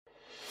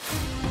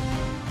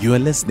You are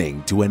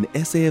listening to an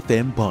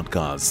SAFM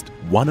podcast,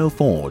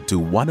 104 to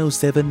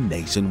 107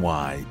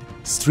 nationwide.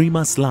 Stream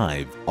us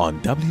live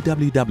on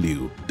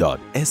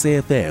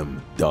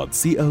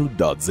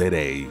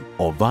www.safm.co.za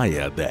or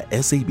via the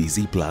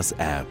SABC Plus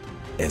app.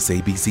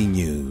 SABC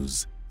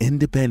News,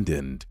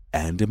 independent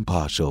and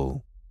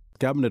impartial.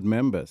 Cabinet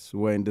members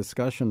were in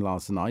discussion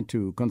last night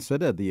to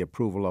consider the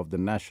approval of the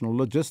National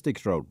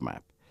Logistics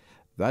Roadmap.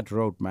 That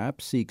roadmap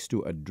seeks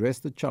to address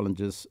the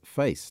challenges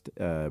faced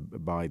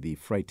by the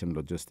freight and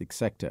logistics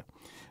sector.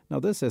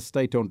 Now, this as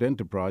state-owned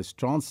enterprise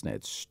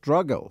Transnet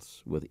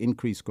struggles with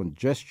increased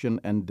congestion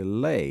and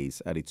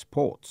delays at its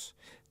ports.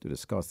 To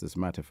discuss this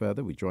matter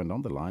further, we're joined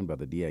on the line by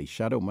the DA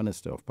Shadow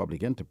Minister of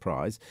Public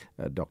Enterprise,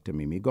 Dr.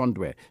 Mimmy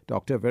Gondwe.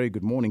 Doctor, very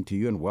good morning to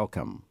you and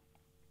welcome.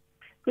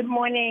 Good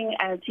morning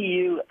to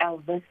you,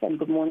 Elvis, and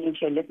good morning to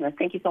your listeners.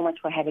 Thank you so much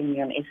for having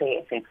me on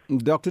SAFM.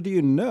 Doctor, do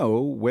you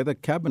know whether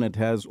Cabinet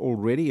has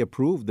already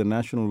approved the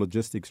National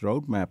Logistics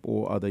Roadmap,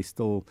 or are they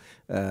still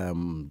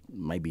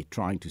maybe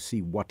trying to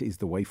see what is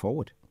the way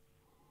forward?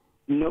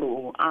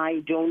 No,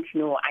 I don't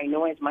know. I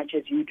know as much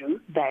as you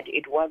do that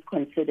it was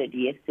considered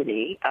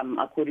yesterday,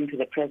 according to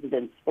the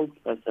President's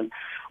spokesperson,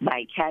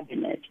 by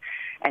Cabinet.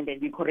 And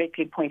as you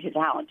correctly pointed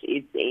out,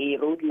 it's a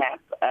roadmap,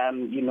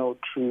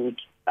 to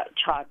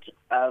chart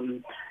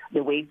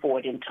the way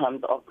forward in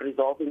terms of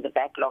resolving the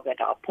backlog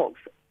at our ports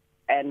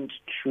and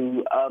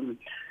to,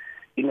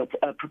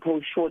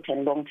 propose short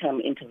and long-term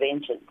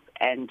interventions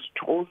and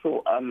to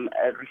also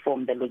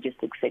reform the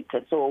logistics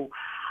sector. So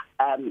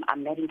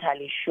I'm not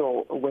entirely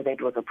sure whether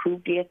it was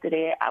approved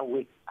yesterday.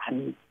 I'm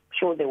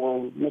sure they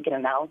will make an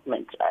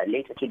announcement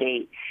later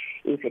today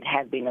if it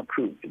has been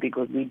approved,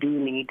 because we do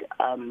need,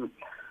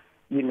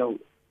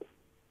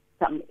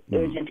 some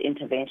urgent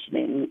intervention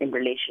in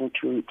relation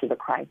to the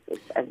crisis.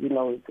 As you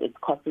know, it's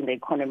costing the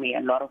economy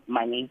a lot of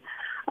money.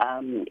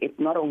 It's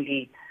not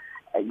only,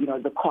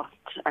 the cost.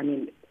 I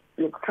mean,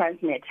 look,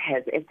 Transnet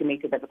has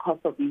estimated that the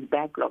cost of these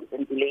backlogs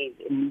and delays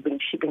in moving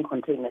shipping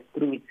containers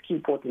through its key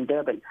port in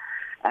Durban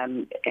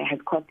has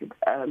costed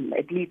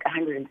at least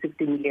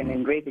 160 million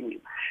in revenue.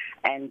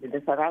 And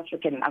the South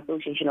African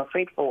Association of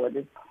Freight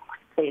Forwarders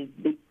says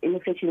the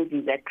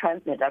inefficiencies at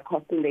Transnet are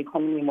costing the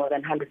economy more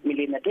than 100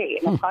 million a day.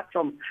 And apart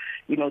from,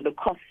 the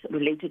costs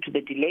related to the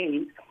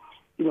delays,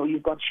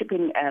 you've got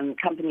shipping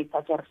companies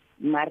such as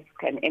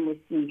Maersk and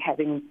MSC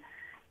having,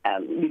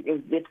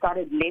 they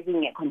started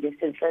levying a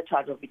congestion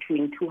surcharge of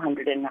between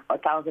 $200 and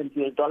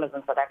 $1,000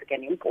 on South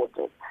African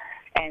importers.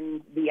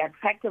 And the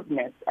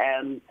attractiveness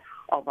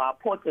of our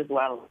ports as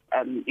well,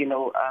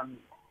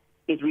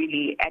 is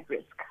really at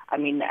risk. I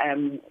mean,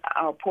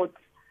 our ports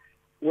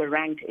were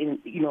ranked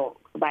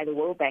by the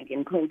World Bank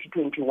in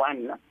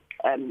 2021.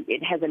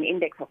 It has an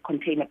index of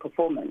container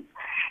performance,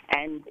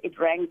 and it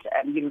ranked,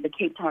 the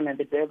Cape Town and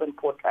the Durban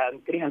port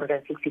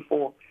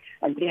 364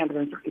 and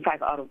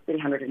 365 out of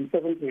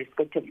 370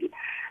 respectively.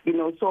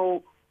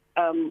 So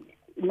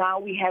now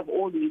we have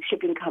all these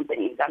shipping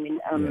companies. I mean,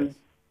 Yes.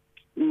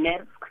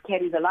 Maersk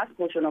carries a large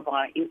portion of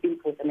our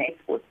imports and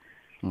exports,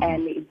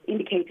 and it's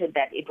indicated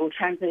that it will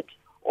transit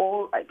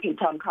all Cape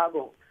Town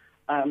cargo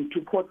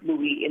to Port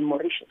Louis in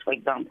Mauritius, for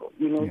example.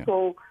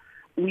 So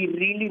we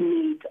really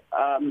need,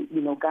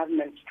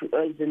 government to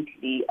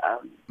urgently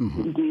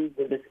deal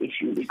with this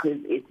issue, because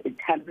it's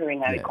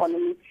hampering our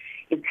economy,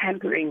 it's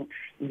hampering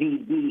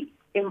the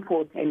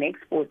import and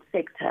export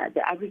sector,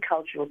 the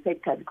agricultural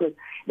sector, because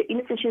the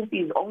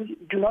inefficiencies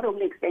do not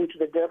only extend to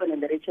the Durban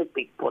and the Richards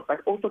Bay port,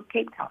 but also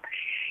Cape Town.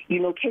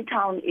 Cape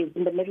Town is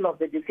in the middle of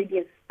the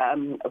deciduous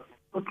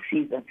fruit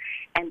season,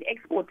 and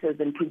exporters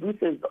and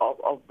producers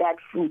of that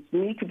fruit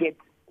need to get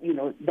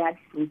that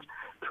fruit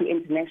to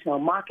international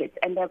markets.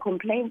 And there are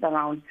complaints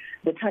around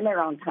the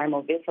turnaround time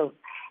of vessels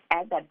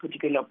at that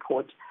particular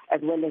port,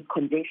 as well as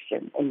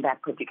congestion in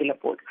that particular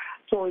port.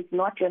 So it's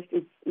not just,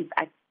 it's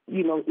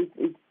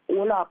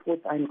all our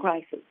ports are in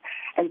crisis.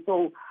 And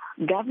so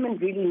government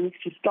really needs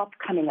to stop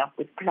coming up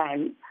with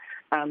plans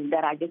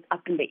that are just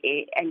up in the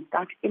air and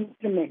start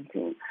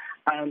implementing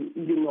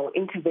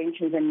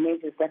interventions and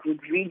measures that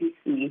would really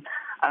see,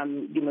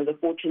 the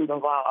fortunes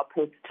of our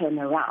ports turn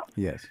around.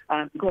 Yes.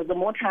 Because the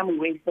more time we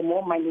waste, the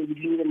more money we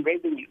lose in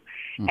revenue.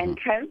 And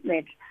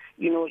Transnet,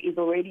 is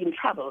already in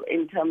trouble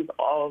in terms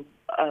of,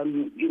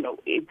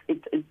 its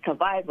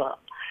survival.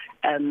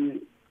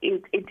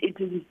 It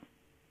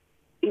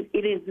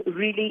is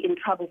really in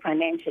trouble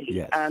financially.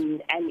 Yes.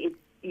 And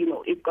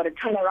it's got a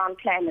turnaround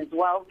plan as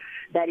well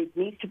that it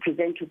needs to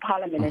present to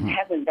Parliament and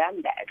hasn't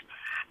done that.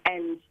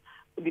 And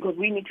because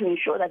we need to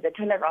ensure that the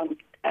turnaround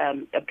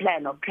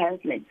plan of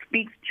Transnet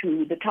speaks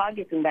to the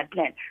targets in that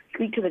plan,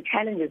 speak to the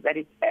challenges that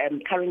it's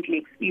currently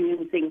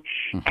experiencing,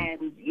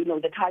 and,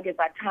 the targets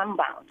are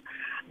time-bound.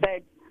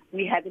 But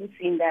we haven't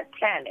seen that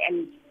plan.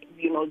 And,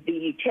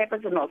 the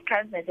chairperson of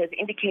Transnet has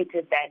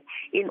indicated that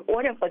in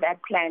order for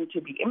that plan to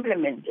be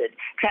implemented,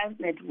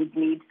 Transnet would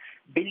need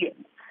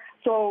billions.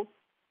 So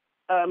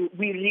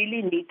we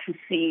really need to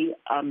see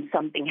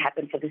something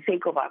happen for the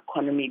sake of our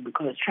economy,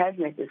 because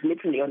Transnet is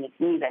literally on its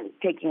knees and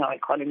taking our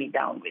economy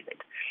down with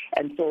it.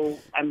 And so,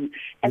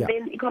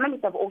 then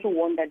economists have also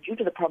warned that due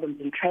to the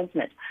problems in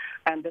Transnet,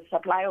 the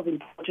supply of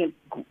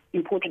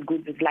imported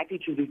goods is likely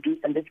to reduce,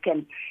 and this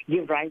can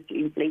give rise to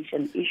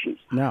inflation issues.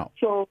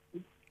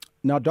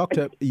 Now,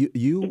 Doctor,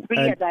 you it's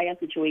really a dire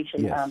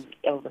situation, yes.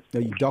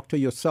 Elvis. Doctor,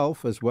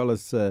 yourself, as well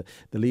as the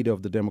leader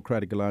of the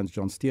Democratic Alliance,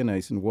 John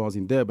Steenhuisen, was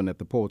in Durban at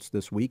the ports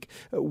this week.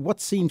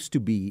 What seems to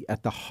be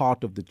at the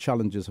heart of the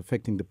challenges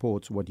affecting the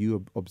ports, what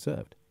you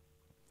observed?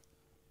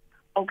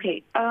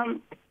 Okay.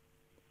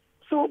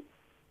 So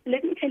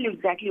let me tell you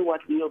exactly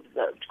what we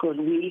observed, because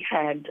we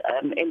had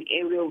an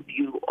aerial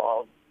view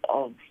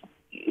of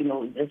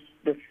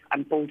this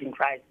unfolding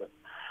crisis.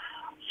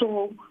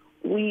 So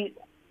we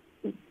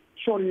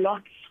saw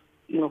lots,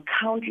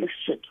 countless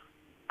ships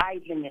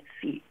idling at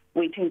sea,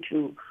 waiting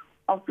to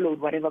offload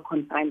whatever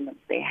consignments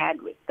they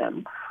had with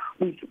them.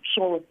 We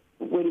saw,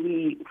 when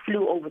we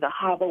flew over the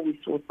harbor, we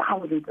saw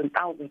thousands and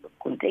thousands of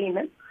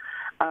containers.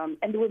 And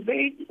there was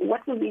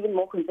what was even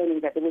more concerning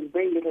is that there was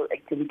very little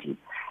activity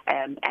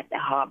at the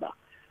harbor.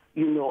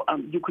 You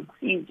could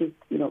see just,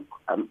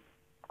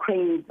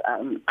 cranes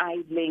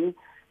idling.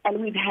 And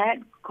we've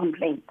had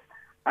complaints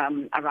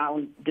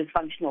around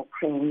dysfunctional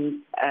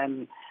cranes,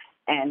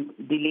 and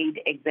delayed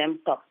exam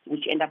stops,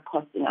 which end up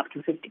costing up to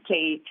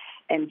 50K,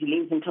 and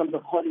delays in terms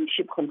of hauling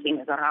ship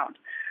containers around.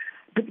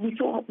 But we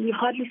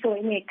hardly saw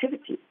any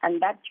activity,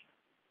 and that's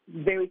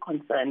very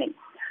concerning.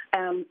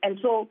 And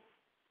so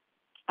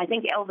I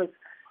think, Elvis,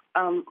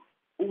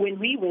 when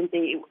we went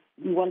there,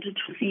 we wanted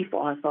to see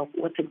for ourselves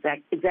what's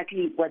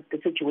exactly what the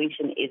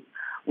situation is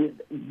with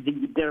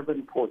the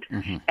Durban port.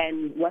 Mm-hmm.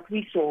 And what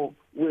we saw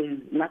was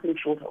nothing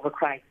short of a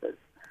crisis.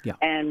 Yeah.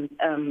 And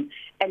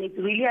it's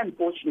really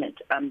unfortunate.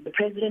 The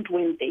president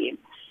went there.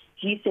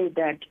 He said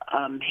that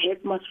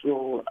heads must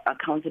rule,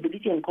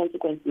 accountability and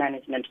consequence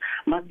management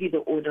must be the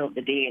order of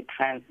the day at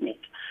Transnet.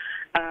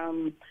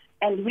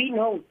 And we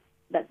know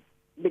that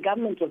the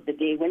government of the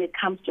day, when it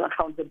comes to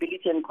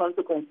accountability and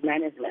consequence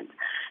management,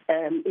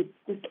 it's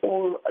just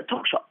all a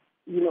talk shop.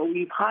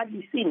 We've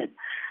hardly seen it.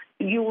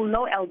 You will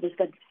know, Elvis,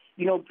 that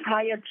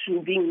prior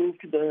to being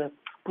moved to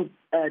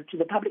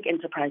the public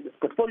enterprises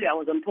portfolio, I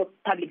was on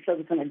public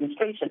service and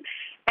administration,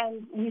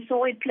 and we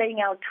saw it playing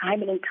out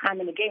time and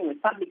again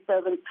with public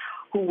servants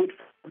who would,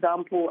 for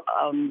example,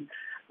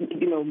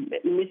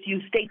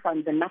 misuse state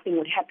funds and nothing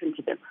would happen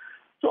to them.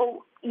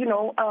 So,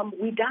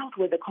 we doubt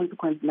whether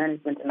consequence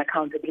management and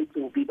accountability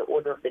will be the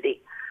order of the day.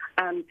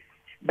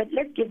 But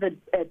let's give the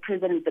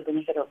president the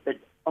benefit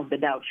of the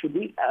doubt, should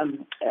we,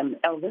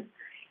 Elvis?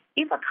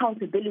 If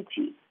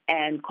accountability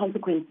and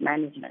consequence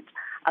management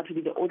are to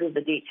be the order of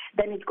the day,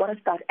 then it's got to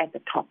start at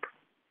the top.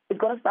 It's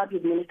got to start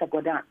with Minister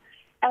Gordhan.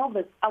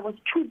 Elvis, I was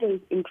 2 days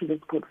into this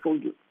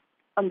portfolio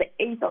on the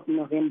 8th of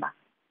November,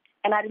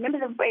 and I remember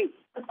the very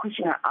first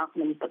question I asked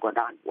Minister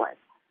Gordhan was,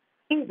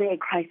 is there a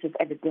crisis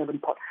at the Durban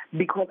port?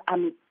 Because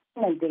I'm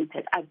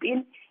inundated. I've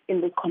been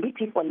in this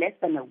committee for less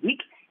than a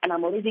week, and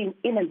I'm already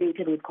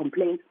inundated with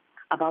complaints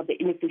about the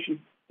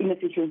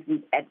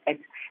inefficiencies at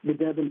the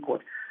Durban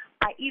port.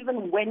 I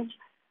even went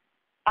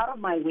out of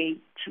my way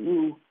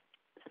to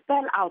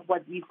spell out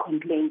what these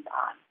complaints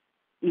are.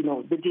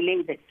 The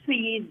delays at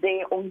sea,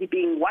 there only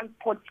being one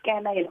port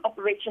scanner in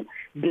operation,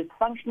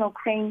 dysfunctional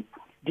cranes,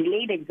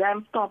 delayed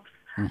exam stops,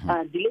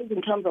 delays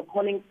in terms of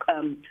hauling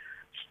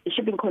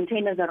shipping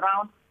containers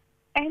around.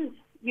 And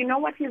you know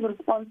what his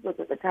response was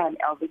at the time,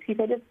 Elvis? He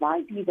said, as far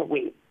as he's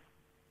aware,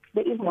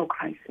 there is no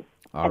crisis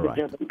at the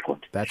Durban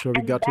port. That's where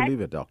we got to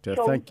leave it, Doctor.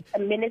 Thank you. A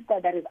minister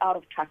that is out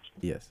of touch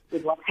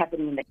with what's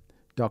happening in the...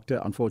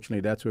 Doctor, unfortunately,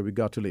 that's where we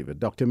got to leave it.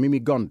 Dr. Mimmy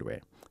Gondwe,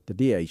 the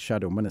DA's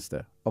Shadow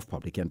Minister of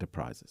Public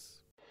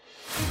Enterprises.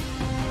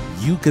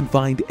 You can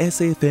find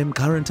SAFM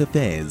Current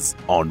Affairs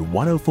on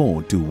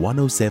 104 to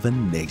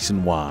 107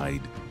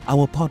 nationwide.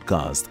 Our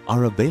podcasts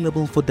are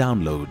available for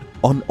download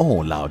on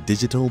all our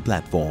digital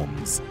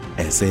platforms.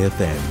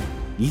 SAFM,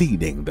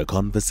 leading the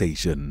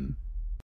conversation.